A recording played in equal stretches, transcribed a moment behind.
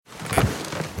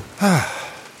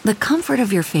The comfort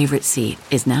of your favorite seat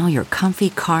is now your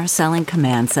comfy car selling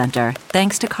command center,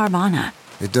 thanks to Carvana.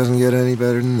 It doesn't get any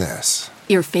better than this.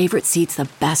 Your favorite seat's the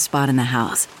best spot in the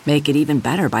house. Make it even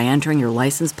better by entering your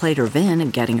license plate or VIN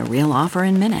and getting a real offer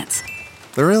in minutes.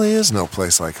 There really is no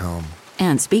place like home.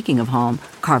 And speaking of home,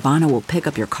 Carvana will pick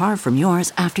up your car from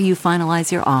yours after you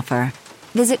finalize your offer.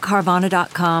 Visit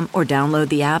Carvana.com or download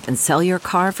the app and sell your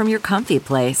car from your comfy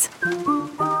place.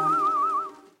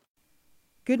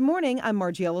 Good morning, I'm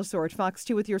Margie Ellisor at Fox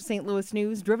 2 with your St. Louis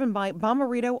news, driven by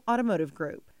Bomarito Automotive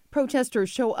Group.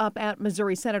 Protesters show up at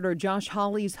Missouri Senator Josh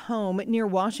Hawley's home near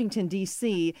Washington,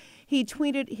 D.C. He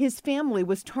tweeted his family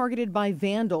was targeted by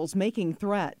vandals making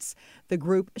threats. The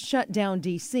group Shut Down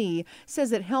D.C.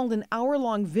 says it held an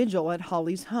hour-long vigil at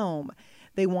Hawley's home.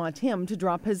 They want him to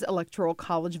drop his Electoral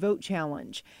College vote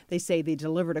challenge. They say they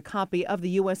delivered a copy of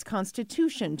the U.S.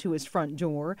 Constitution to his front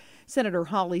door. Senator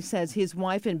Hawley says his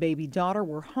wife and baby daughter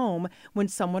were home when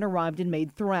someone arrived and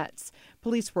made threats.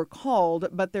 Police were called,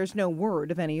 but there's no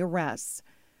word of any arrests.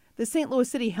 The St. Louis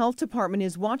City Health Department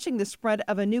is watching the spread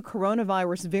of a new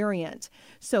coronavirus variant.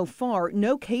 So far,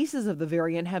 no cases of the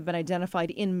variant have been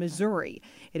identified in Missouri.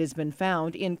 It has been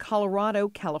found in Colorado,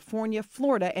 California,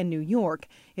 Florida, and New York.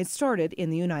 It started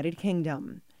in the United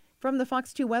Kingdom. From the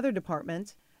Fox 2 Weather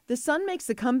Department, the sun makes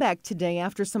a comeback today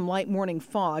after some light morning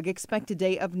fog. Expect a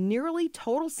day of nearly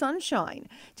total sunshine.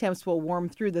 Temps will warm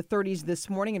through the 30s this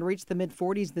morning and reach the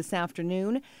mid-40s this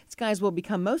afternoon. Skies will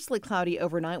become mostly cloudy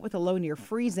overnight with a low near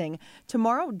freezing.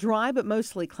 Tomorrow, dry but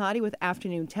mostly cloudy with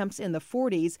afternoon temps in the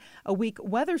 40s. A weak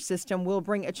weather system will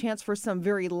bring a chance for some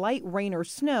very light rain or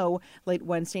snow late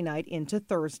Wednesday night into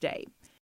Thursday.